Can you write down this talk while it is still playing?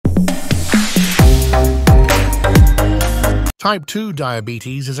Type 2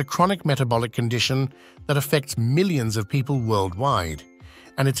 diabetes is a chronic metabolic condition that affects millions of people worldwide,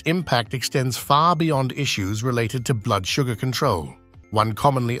 and its impact extends far beyond issues related to blood sugar control. One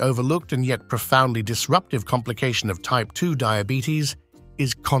commonly overlooked and yet profoundly disruptive complication of type 2 diabetes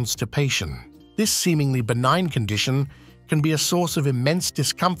is constipation. This seemingly benign condition can be a source of immense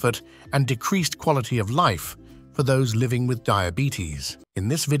discomfort and decreased quality of life for those living with diabetes. In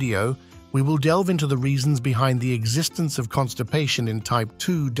this video, we will delve into the reasons behind the existence of constipation in type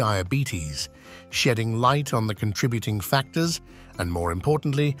 2 diabetes, shedding light on the contributing factors and, more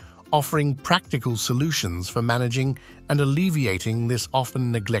importantly, offering practical solutions for managing and alleviating this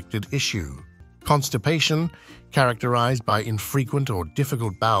often neglected issue. Constipation, characterized by infrequent or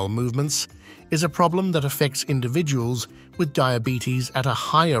difficult bowel movements, is a problem that affects individuals with diabetes at a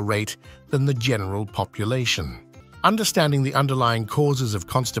higher rate than the general population. Understanding the underlying causes of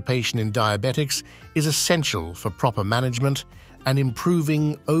constipation in diabetics is essential for proper management and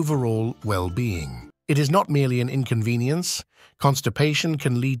improving overall well-being. It is not merely an inconvenience. Constipation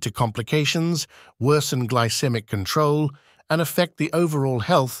can lead to complications, worsen glycemic control, and affect the overall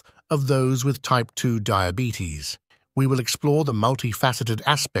health of those with type 2 diabetes. We will explore the multifaceted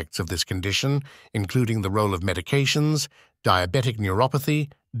aspects of this condition, including the role of medications, diabetic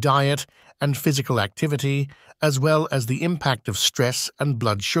neuropathy, diet, and physical activity, as well as the impact of stress and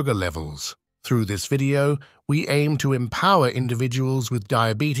blood sugar levels. Through this video, we aim to empower individuals with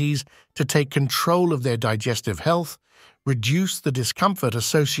diabetes to take control of their digestive health, reduce the discomfort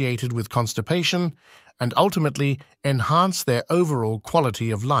associated with constipation, and ultimately enhance their overall quality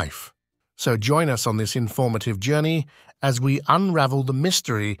of life. So join us on this informative journey as we unravel the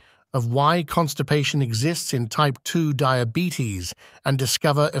mystery of why constipation exists in type 2 diabetes and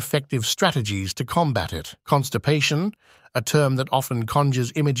discover effective strategies to combat it. Constipation, a term that often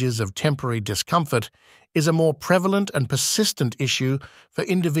conjures images of temporary discomfort, is a more prevalent and persistent issue for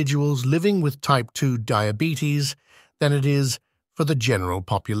individuals living with type 2 diabetes than it is for the general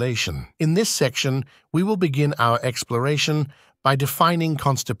population. In this section, we will begin our exploration by defining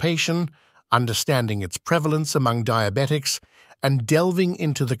constipation, understanding its prevalence among diabetics, and delving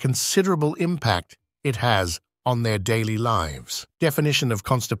into the considerable impact it has on their daily lives. Definition of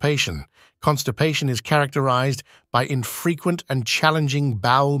constipation. Constipation is characterized by infrequent and challenging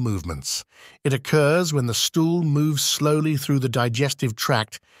bowel movements. It occurs when the stool moves slowly through the digestive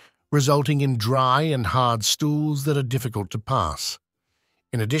tract, resulting in dry and hard stools that are difficult to pass.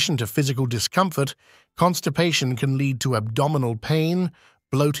 In addition to physical discomfort, constipation can lead to abdominal pain,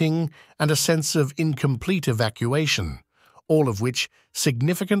 bloating, and a sense of incomplete evacuation, all of which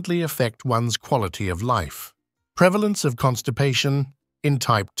significantly affect one's quality of life. Prevalence of constipation in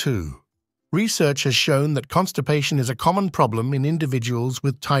type 2. Research has shown that constipation is a common problem in individuals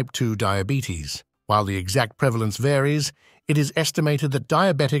with type 2 diabetes. While the exact prevalence varies, it is estimated that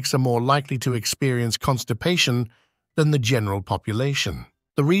diabetics are more likely to experience constipation than the general population.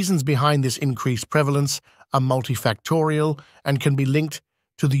 The reasons behind this increased prevalence are multifactorial and can be linked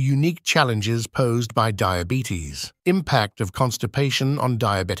to the unique challenges posed by diabetes. Impact of constipation on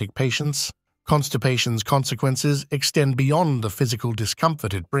diabetic patients. Constipation's consequences extend beyond the physical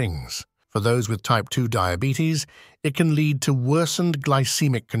discomfort it brings. For those with type 2 diabetes, it can lead to worsened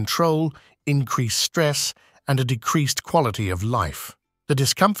glycemic control, increased stress, and a decreased quality of life. The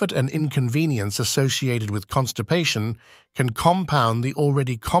discomfort and inconvenience associated with constipation can compound the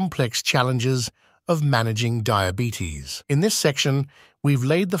already complex challenges of managing diabetes. In this section, we've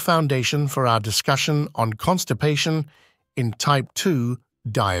laid the foundation for our discussion on constipation in type 2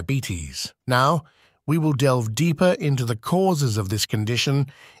 diabetes. Now, we will delve deeper into the causes of this condition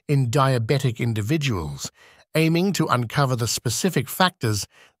in diabetic individuals, aiming to uncover the specific factors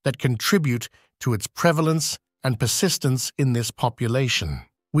that contribute to its prevalence and persistence in this population.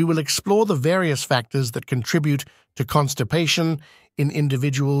 We will explore the various factors that contribute to constipation in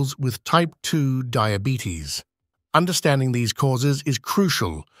individuals with type 2 diabetes. Understanding these causes is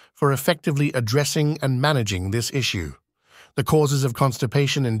crucial for effectively addressing and managing this issue. The causes of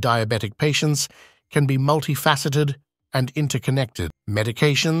constipation in diabetic patients can be multifaceted and interconnected.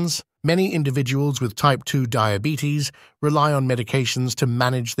 Medications. Many individuals with type 2 diabetes rely on medications to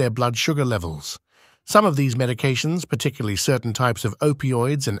manage their blood sugar levels. Some of these medications, particularly certain types of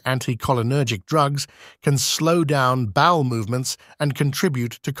opioids and anticholinergic drugs, can slow down bowel movements and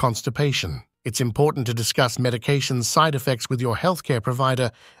contribute to constipation. It's important to discuss medication side effects with your healthcare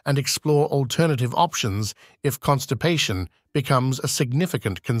provider and explore alternative options if constipation becomes a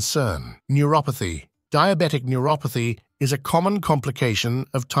significant concern. Neuropathy. Diabetic neuropathy is a common complication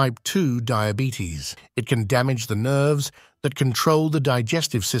of type 2 diabetes. It can damage the nerves that control the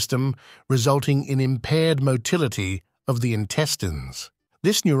digestive system, resulting in impaired motility of the intestines.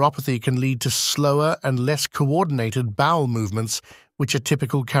 This neuropathy can lead to slower and less coordinated bowel movements, which are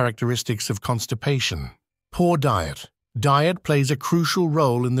typical characteristics of constipation. Poor diet. Diet plays a crucial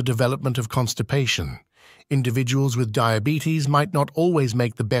role in the development of constipation. Individuals with diabetes might not always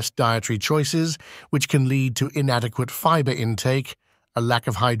make the best dietary choices, which can lead to inadequate fiber intake, a lack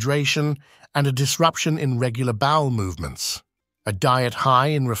of hydration, and a disruption in regular bowel movements. A diet high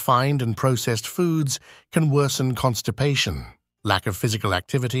in refined and processed foods can worsen constipation. Lack of physical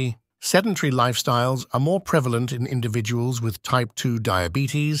activity. Sedentary lifestyles are more prevalent in individuals with type 2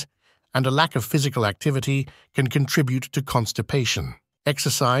 diabetes, and a lack of physical activity can contribute to constipation.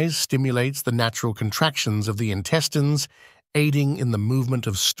 Exercise stimulates the natural contractions of the intestines, aiding in the movement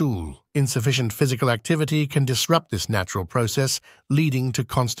of stool. Insufficient physical activity can disrupt this natural process, leading to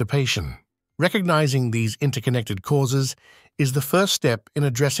constipation. Recognizing these interconnected causes is the first step in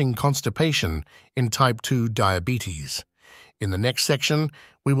addressing constipation in type 2 diabetes. In the next section,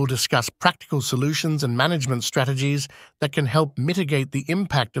 we will discuss practical solutions and management strategies that can help mitigate the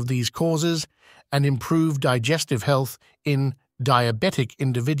impact of these causes and improve digestive health in diabetic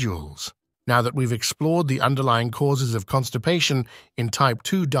individuals. Now that we've explored the underlying causes of constipation in type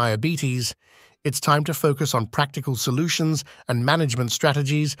 2 diabetes, it's time to focus on practical solutions and management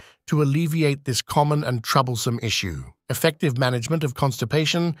strategies to alleviate this common and troublesome issue. Effective management of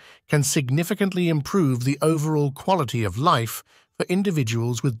constipation can significantly improve the overall quality of life for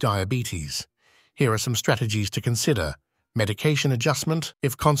individuals with diabetes. Here are some strategies to consider. Medication adjustment.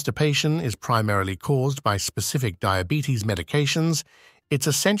 If constipation is primarily caused by specific diabetes medications, it's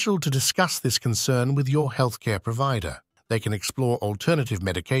essential to discuss this concern with your healthcare provider. They can explore alternative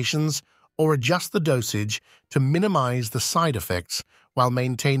medications or adjust the dosage to minimize the side effects while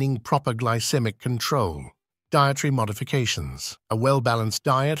maintaining proper glycemic control. Dietary modifications. A well-balanced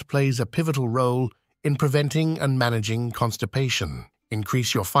diet plays a pivotal role in preventing and managing constipation.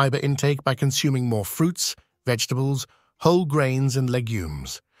 Increase your fiber intake by consuming more fruits, vegetables, whole grains, and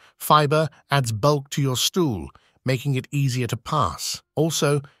legumes. Fiber adds bulk to your stool, making it easier to pass.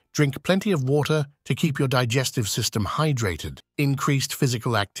 Also, drink plenty of water to keep your digestive system hydrated. Increased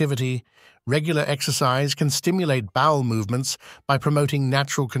physical activity. Regular exercise can stimulate bowel movements by promoting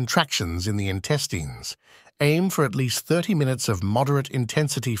natural contractions in the intestines. Aim for at least 30 minutes of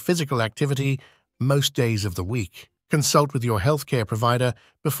moderate-intensity physical activity most days of the week. Consult with your healthcare provider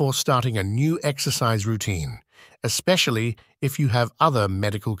before starting a new exercise routine, especially if you have other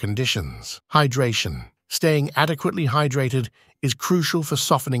medical conditions. Hydration. Staying adequately hydrated is crucial for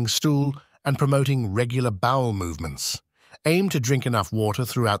softening stool and promoting regular bowel movements. Aim to drink enough water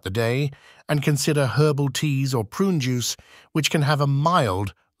throughout the day and consider herbal teas or prune juice, which can have a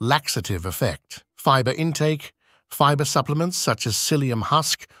mild laxative effect. Fiber intake. Fiber supplements such as psyllium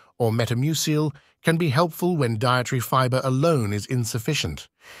husk or metamucil can be helpful when dietary fiber alone is insufficient.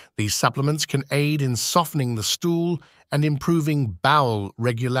 These supplements can aid in softening the stool and improving bowel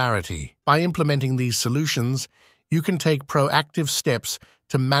regularity. By implementing these solutions, you can take proactive steps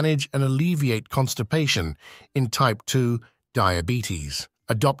to manage and alleviate constipation in type 2 diabetes.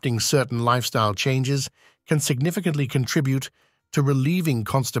 Adopting certain lifestyle changes can significantly contribute to relieving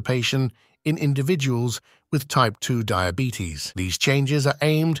constipation in individuals with type 2 diabetes. These changes are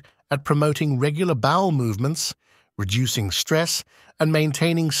aimed at promoting regular bowel movements, reducing stress, and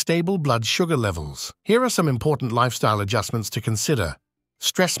maintaining stable blood sugar levels. Here are some important lifestyle adjustments to consider.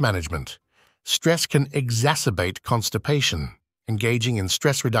 Stress management. Stress can exacerbate constipation. Engaging in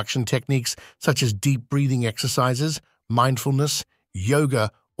stress reduction techniques such as deep breathing exercises, mindfulness,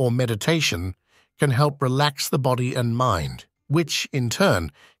 yoga, or meditation can help relax the body and mind, which, in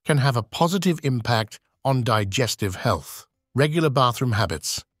turn, can have a positive impact on digestive health. Regular bathroom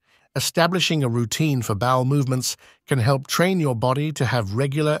habits. Establishing a routine for bowel movements can help train your body to have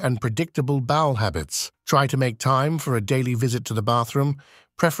regular and predictable bowel habits. Try to make time for a daily visit to the bathroom,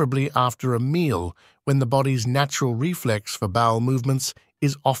 preferably after a meal when the body's natural reflex for bowel movements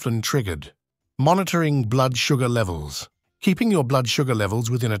is often triggered. Monitoring blood sugar levels. Keeping your blood sugar levels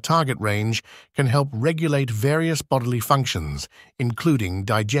within a target range can help regulate various bodily functions, including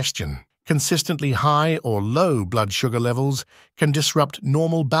digestion. Consistently high or low blood sugar levels can disrupt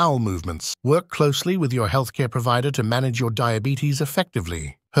normal bowel movements. Work closely with your healthcare provider to manage your diabetes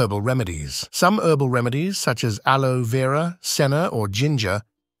effectively. Herbal remedies. Some herbal remedies, such as aloe vera, senna, or ginger,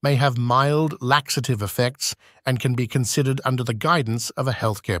 may have mild laxative effects and can be considered under the guidance of a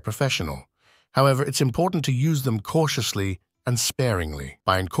healthcare professional. However, it's important to use them cautiously and sparingly.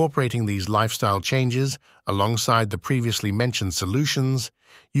 By incorporating these lifestyle changes alongside the previously mentioned solutions,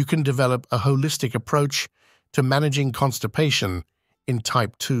 you can develop a holistic approach to managing constipation in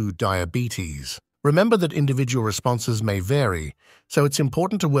type 2 diabetes. Remember that individual responses may vary, so it's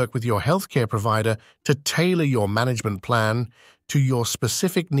important to work with your healthcare provider to tailor your management plan to your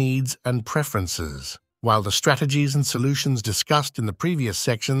specific needs and preferences. While the strategies and solutions discussed in the previous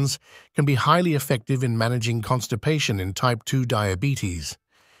sections can be highly effective in managing constipation in type 2 diabetes,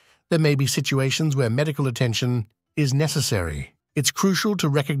 there may be situations where medical attention is necessary. It's crucial to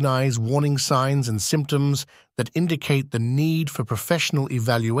recognize warning signs and symptoms that indicate the need for professional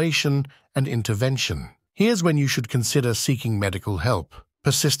evaluation and intervention. Here's when you should consider seeking medical help.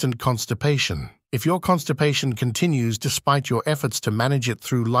 Persistent constipation. If your constipation continues despite your efforts to manage it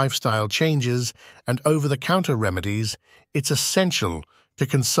through lifestyle changes and over-the-counter remedies, it's essential to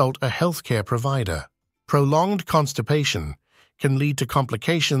consult a healthcare provider. Prolonged constipation can lead to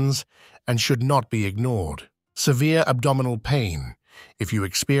complications and should not be ignored. Severe abdominal pain. If you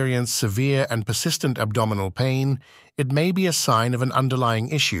experience severe and persistent abdominal pain, it may be a sign of an underlying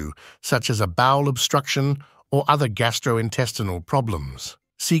issue, such as a bowel obstruction or other gastrointestinal problems.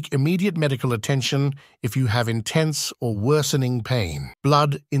 Seek immediate medical attention if you have intense or worsening pain.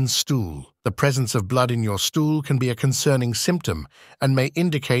 Blood in stool. The presence of blood in your stool can be a concerning symptom and may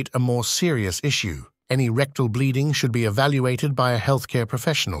indicate a more serious issue. Any rectal bleeding should be evaluated by a healthcare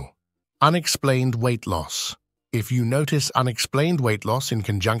professional. Unexplained weight loss. If you notice unexplained weight loss in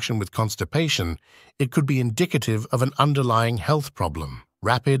conjunction with constipation, it could be indicative of an underlying health problem.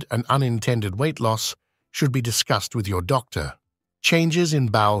 Rapid and unintended weight loss should be discussed with your doctor. Changes in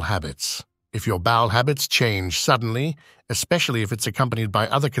bowel habits. If your bowel habits change suddenly, especially if it's accompanied by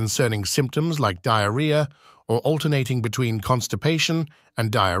other concerning symptoms like diarrhea or alternating between constipation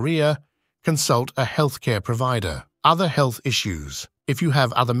and diarrhea, consult a healthcare provider. Other health issues. If you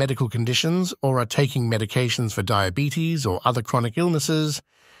have other medical conditions or are taking medications for diabetes or other chronic illnesses,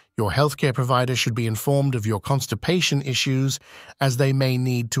 your healthcare provider should be informed of your constipation issues, as they may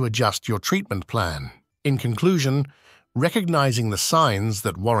need to adjust your treatment plan. In conclusion, recognizing the signs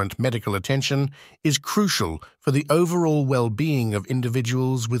that warrant medical attention is crucial for the overall well-being of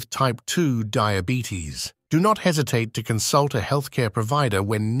individuals with type 2 diabetes. Do not hesitate to consult a healthcare provider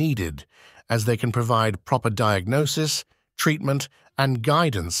when needed, as they can provide proper diagnosis, treatment, and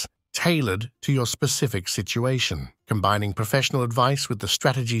guidance tailored to your specific situation. Combining professional advice with the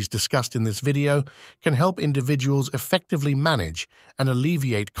strategies discussed in this video can help individuals effectively manage and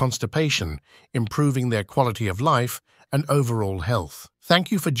alleviate constipation, improving their quality of life and overall health.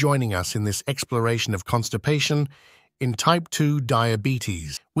 Thank you for joining us in this exploration of constipation in type 2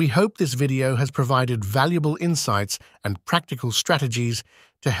 diabetes. We hope this video has provided valuable insights and practical strategies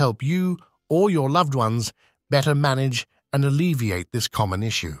to help you or your loved ones better manage and alleviate this common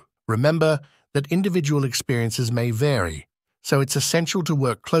issue. Remember that individual experiences may vary, so it's essential to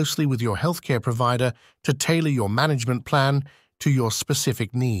work closely with your healthcare provider to tailor your management plan to your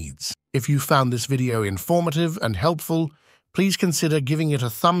specific needs. If you found this video informative and helpful, please consider giving it a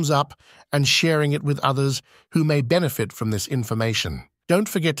thumbs up and sharing it with others who may benefit from this information. Don't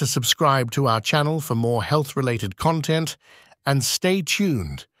forget to subscribe to our channel for more health-related content, and stay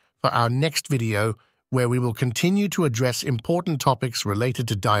tuned for our next video, where we will continue to address important topics related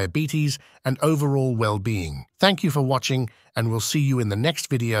to diabetes and overall well-being. Thank you for watching, and we'll see you in the next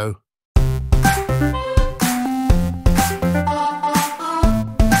video.